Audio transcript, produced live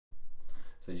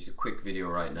So just a quick video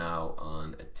right now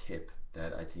on a tip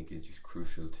that I think is just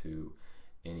crucial to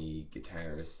any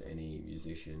guitarist, any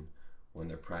musician when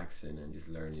they're practicing and just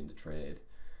learning the trade.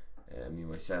 Me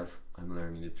myself, I'm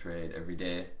learning the trade every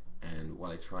day, and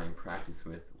what I try and practice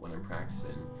with when I'm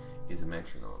practicing is a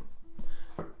metronome.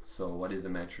 So what is a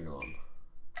metronome?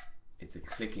 It's a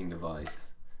clicking device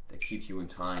that keeps you in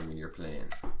time when you're playing.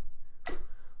 So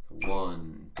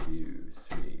 1, 2,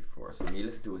 3, 4. So when you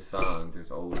listen to a song, there's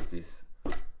always this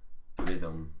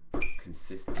rhythm,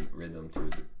 consistent rhythm to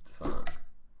the song.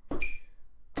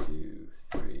 2,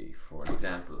 3, 4. An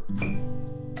example.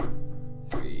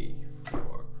 3,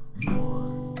 4.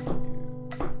 1, 2.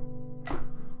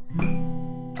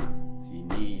 So you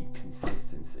need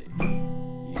consistency.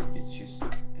 It's just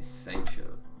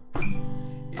essential.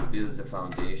 It builds the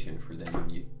foundation for them when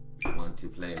you want to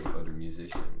play with other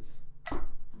musicians.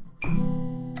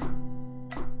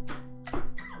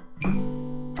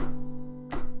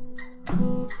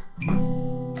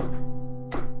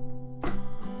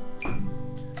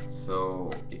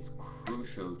 So it's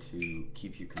crucial to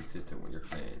keep you consistent when you're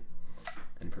playing,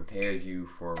 and prepares you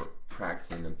for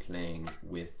practicing and playing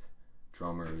with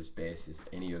drummers, bassists,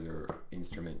 any other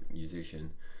instrument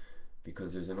musician,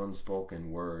 because there's an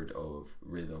unspoken word of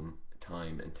rhythm,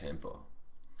 time and tempo.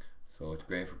 So it's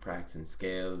great for practicing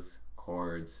scales,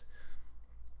 chords,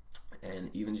 and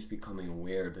even just becoming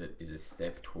aware of it is a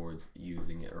step towards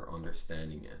using it or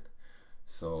understanding it.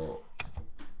 So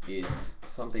it's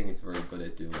something it's very good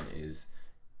at doing is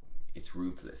it's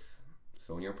ruthless.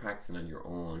 So when you're practicing on your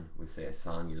own with, say, a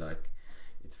song you like,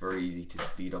 it's very easy to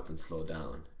speed up and slow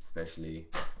down. Especially,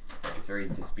 it's very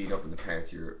easy to speed up in the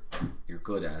parts you're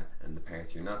good at, and the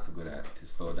parts you're not so good at to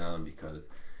slow down, because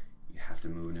you have to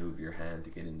move your hand to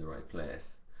get in the right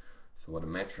place. So what a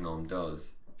metronome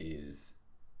does is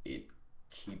it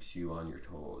keeps you on your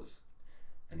toes,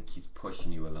 and it keeps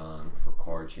pushing you along for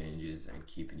chord changes and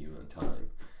keeping you on time.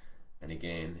 And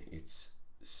again, it's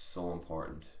so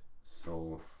important,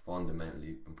 so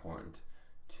fundamentally important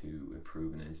to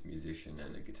improving as a musician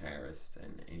and a guitarist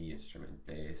and any instrument,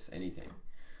 bass, anything.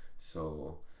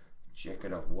 So check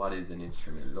it out. What is an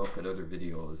instrument? Look at other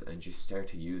videos and just start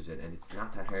to use it. And it's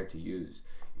not that hard to use.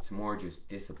 It's more just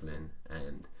discipline.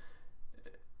 And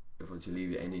if I was to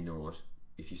leave you any note,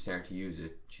 if you start to use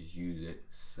it, just use it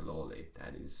slowly.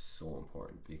 That is so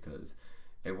important, because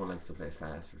everyone likes to play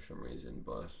fast for some reason,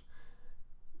 but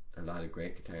a lot of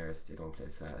great guitarists, they don't play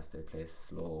fast, they play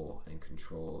slow and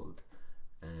controlled,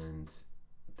 and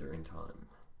they're in time.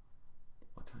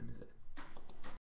 What time is it?